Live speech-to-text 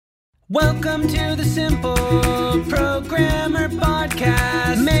Welcome to the Simple Programmer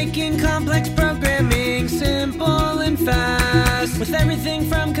Podcast, making complex programming simple and fast, with everything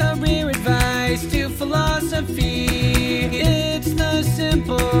from career advice to philosophy. It's the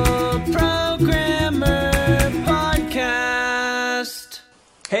Simple Programmer Podcast.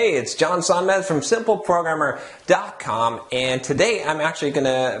 Hey, it's John Sonmez from SimpleProgrammer.com, and today I'm actually going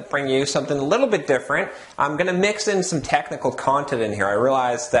to bring you something a little bit different. I'm going to mix in some technical content in here. I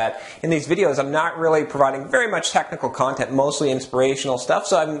realize that in these videos I'm not really providing very much technical content, mostly inspirational stuff,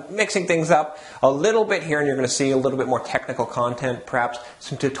 so I'm mixing things up a little bit here, and you're going to see a little bit more technical content, perhaps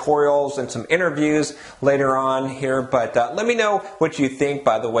some tutorials and some interviews later on here. But let me know what you think,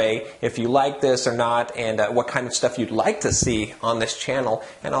 by the way, if you like this or not, and what kind of stuff you'd like to see on this channel.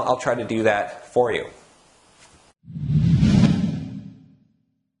 And I'll try to do that for you.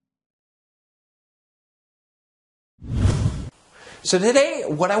 So today,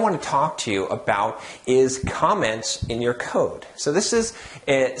 what I want to talk to you about is comments in your code. So this is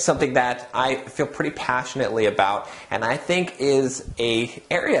something that I feel pretty passionately about, and I think is an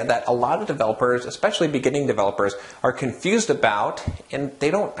area that a lot of developers, especially beginning developers, are confused about, and they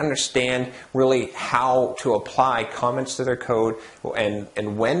don't understand really how to apply comments to their code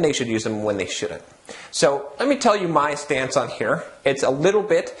and when they should use them and when they shouldn't. So let me tell you my stance on here. It's a little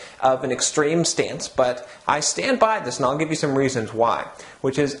bit of an extreme stance, but I stand by this, and I'll give you some reasons why.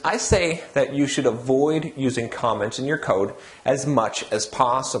 Which is, I say that you should avoid using comments in your code as much as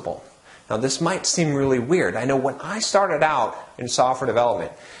possible. Now, this might seem really weird. I know when I started out in software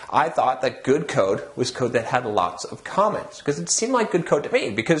development, I thought that good code was code that had lots of comments, because it seemed like good code to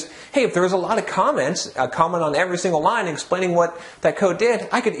me. Because, hey, if there was a lot of comments, a comment on every single line explaining what that code did,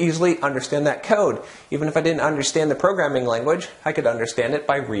 I could easily understand that code. Even if I didn't understand the programming language, I could understand it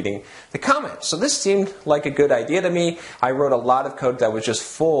by reading the comments. So this seemed like a good idea to me. I wrote a lot of code that was just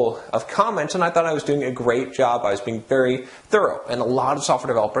full of comments, and I thought I was doing a great job. I was being very thorough. And a lot of software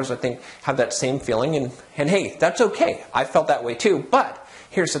developers, I think, have that same feeling. And hey, that's okay. I felt that way too. But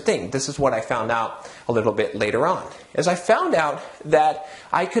here's the thing, this is what I found out a little bit later on, is I found out that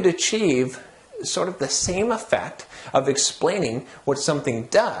I could achieve sort of the same effect of explaining what something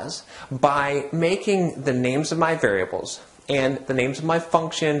does by making the names of my variables and the names of my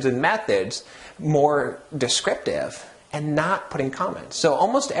functions and methods more descriptive and not putting comments. So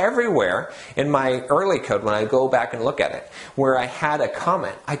almost everywhere in my early code, when I go back and look at it, where I had a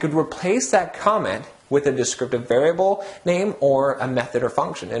comment, I could replace that comment with a descriptive variable name or a method or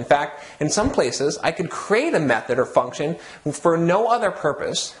function. In fact, in some places, I could create a method or function for no other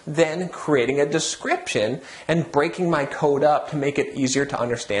purpose than creating a description and breaking my code up to make it easier to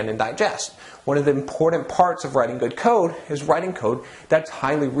understand and digest. One of the important parts of writing good code is writing code that's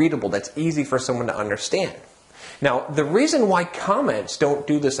highly readable, that's easy for someone to understand. Now, the reason why comments don't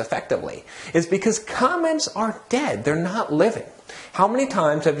do this effectively is because comments are dead. They're not living. How many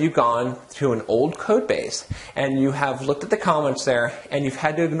times have you gone to an old code base and you have looked at the comments there and you've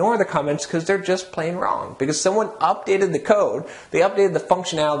had to ignore the comments because they're just plain wrong? Because someone updated the code, they updated the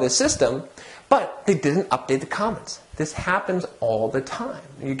functionality of the system, but they didn't update the comments. This happens all the time.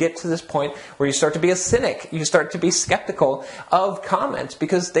 You get to this point where you start to be a cynic. You start to be skeptical of comments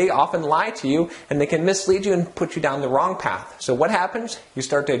because they often lie to you and they can mislead you and put you down the wrong path. So what happens? You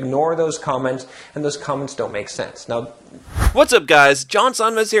start to ignore those comments, and those comments don't make sense. Now, what's up, guys? John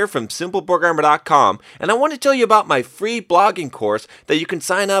Sonmez here from SimpleProgrammer.com, and I want to tell you about my free blogging course that you can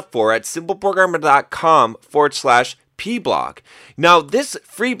sign up for at SimpleProgrammer.com/pblog. Now, this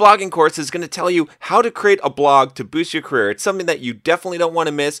free blogging course is going to tell you how to create a blog to boost your career. It's something that you definitely don't want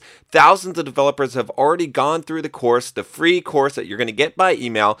to miss. Thousands of developers have already gone through the course, the free course that you're going to get by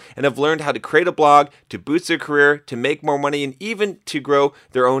email, and have learned how to create a blog to boost their career, to make more money, and even to grow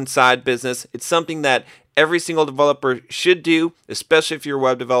their own side business. It's something that every single developer should do, especially if you're a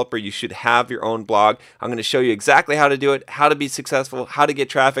web developer. You should have your own blog. I'm going to show you exactly how to do it, how to be successful, how to get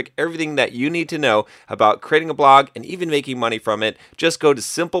traffic, everything that you need to know about creating a blog and even making money from it. Just go to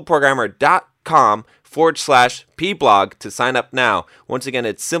SimpleProgrammer.com/pblog to sign up now. Once again,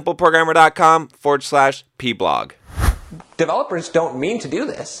 it's SimpleProgrammer.com/pblog. Developers don't mean to do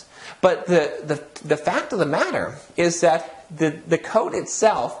this, but the fact of the matter is that the code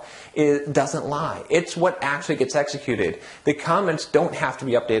itself doesn't lie. It's what actually gets executed. The comments don't have to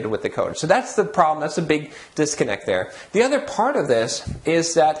be updated with the code. So that's the problem. That's a big disconnect there. The other part of this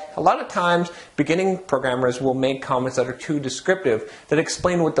is that a lot of times beginning programmers will make comments that are too descriptive, that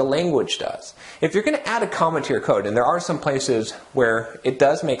explain what the language does. If you're going to add a comment to your code, and there are some places where it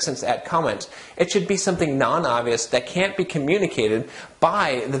does make sense to add comments, it should be something non-obvious that can't be communicated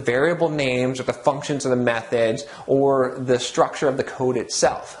by the variable names or the functions or the methods or the structure of the code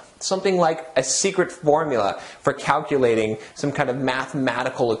itself. something like a secret formula for calculating some kind of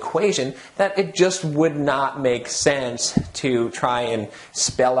mathematical equation that it just would not make sense to try and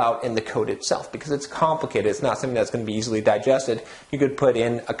spell out in the code itself because it's complicated. It's not something that's going to be easily digested. You could put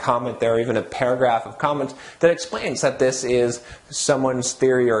in a comment there, or even a paragraph of comments that explains that this is someone's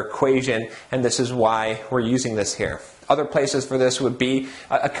theory or equation and this is why we're using this here. Other places for this would be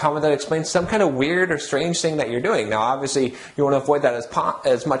a comment that explains some kind of weird or strange thing that you're doing. Now, obviously, you want to avoid that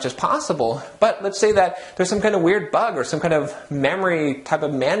as much as possible, but let's say that there's some kind of weird bug or some kind of memory type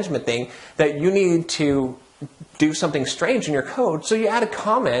of management thing that you need to do something strange in your code, so you add a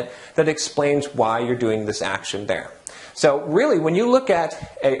comment that explains why you're doing this action there. So really, when you look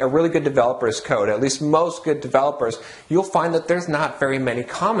at a really good developer's code, at least most good developers, you'll find that there's not very many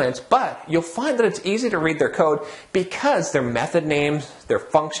comments, but you'll find that it's easy to read their code because their method names, their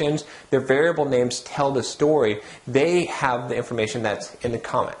functions, their variable names tell the story. They have the information that's in the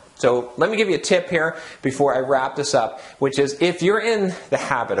comment. So let me give you a tip here before I wrap this up, which is if you're in the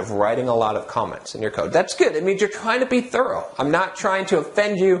habit of writing a lot of comments in your code, that's good. It means you're trying to be thorough. I'm not trying to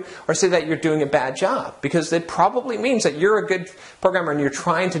offend you or say that you're doing a bad job, because it probably means that you're a good programmer and you're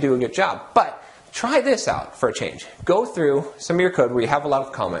trying to do a good job. But try this out for a change. Go through some of your code where you have a lot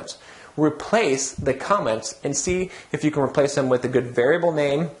of comments. Replace the comments and see if you can replace them with a good variable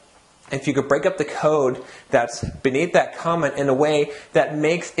name. If you could break up the code that's beneath that comment in a way that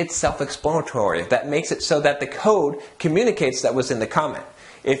makes it self-explanatory, that makes it so that the code communicates that was in the comment.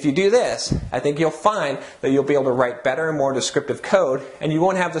 If you do this, I think you'll find that you'll be able to write better and more descriptive code, and you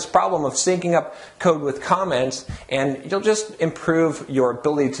won't have this problem of syncing up code with comments, and you'll just improve your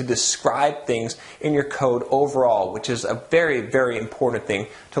ability to describe things in your code overall, which is a very, very important thing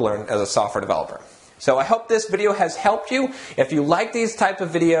to learn as a software developer. So I hope this video has helped you. If you like these type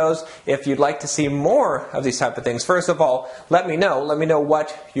of videos, if you'd like to see more of these type of things, first of all, let me know. Let me know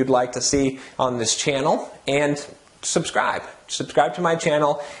what you'd like to see on this channel, and subscribe. Subscribe to my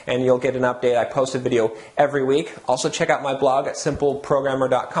channel and you'll get an update. I post a video every week. Also check out my blog at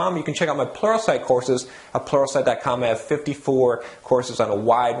simpleprogrammer.com. You can check out my Pluralsight courses at pluralsight.com. I have 54 courses on a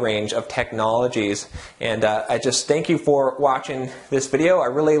wide range of technologies. And I just thank you for watching this video. I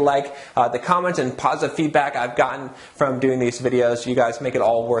really like the comments and positive feedback I've gotten from doing these videos. You guys make it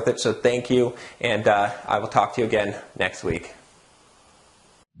all worth it, so thank you. And I will talk to you again next week.